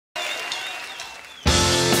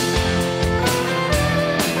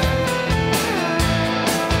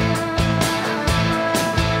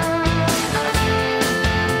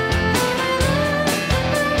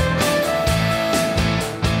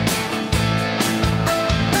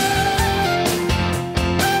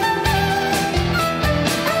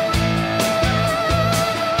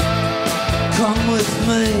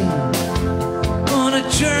me on a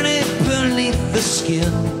journey beneath the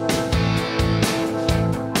skin.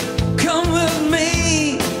 Come with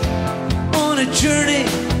me on a journey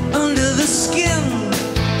under the skin,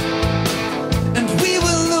 and we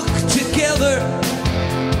will look together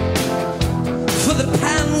for the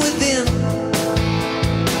pan within.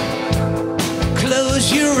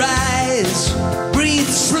 Close your eyes, breathe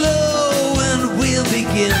slow, and we'll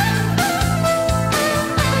begin.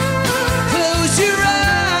 Close your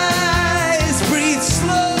eyes, breathe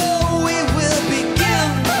slow, we will begin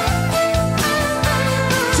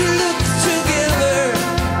to look together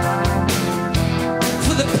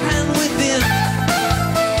for the pan within.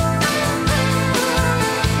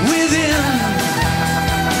 Within.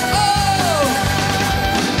 Oh!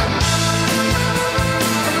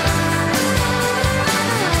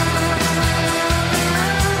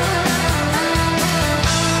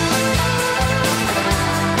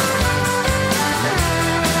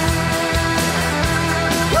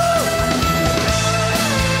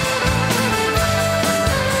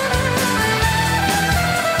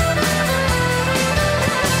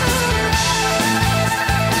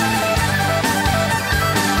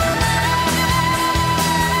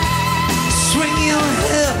 Swing your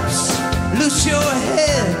hips, loose your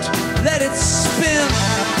head, let it spin.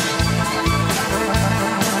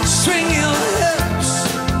 Swing your hips,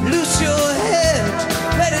 loose your head,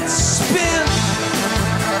 let it spin.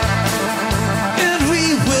 And we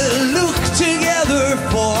will look together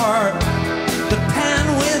for the pan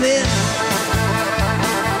within.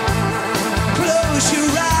 Close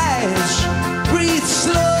your eyes, breathe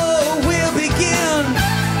slow, we'll begin.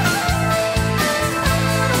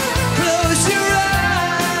 Close your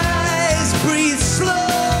eyes, breathe slow,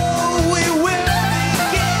 we will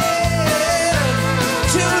begin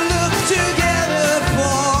to look together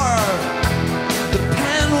for the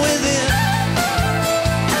pan within.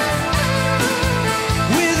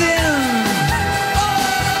 Within.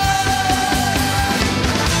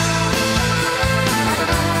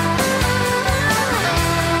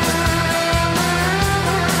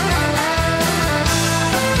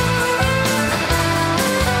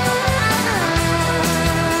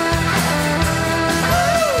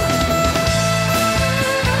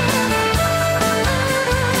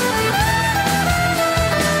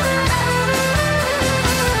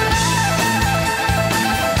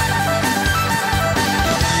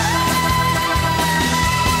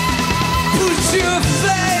 Put your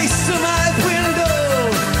face to my window,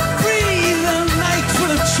 breathe a night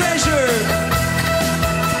full of treasure.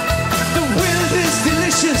 The wind is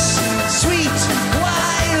delicious, sweet,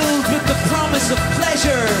 wild, with the promise of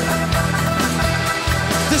pleasure.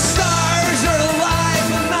 The stars are alive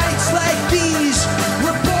on nights like these.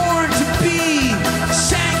 We're born to be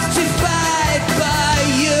sanctified by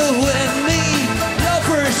you and me.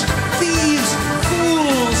 Lovers, thieves,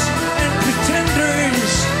 fools, and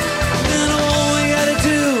pretenders. And all we gotta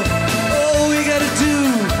do, all we gotta do,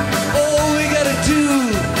 all we gotta do,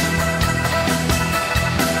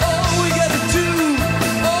 all we gotta do,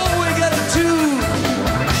 all we gotta do,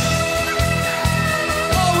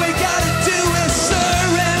 all we gotta do is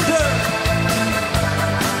surrender.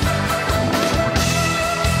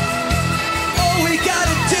 All we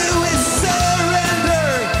gotta do is surrender,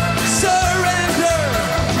 surrender,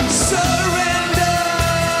 surrender.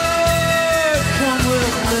 Come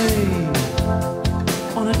with me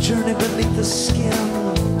on a journey beneath the skin.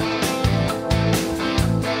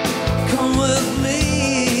 Come with me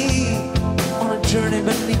on a journey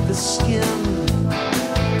beneath the skin.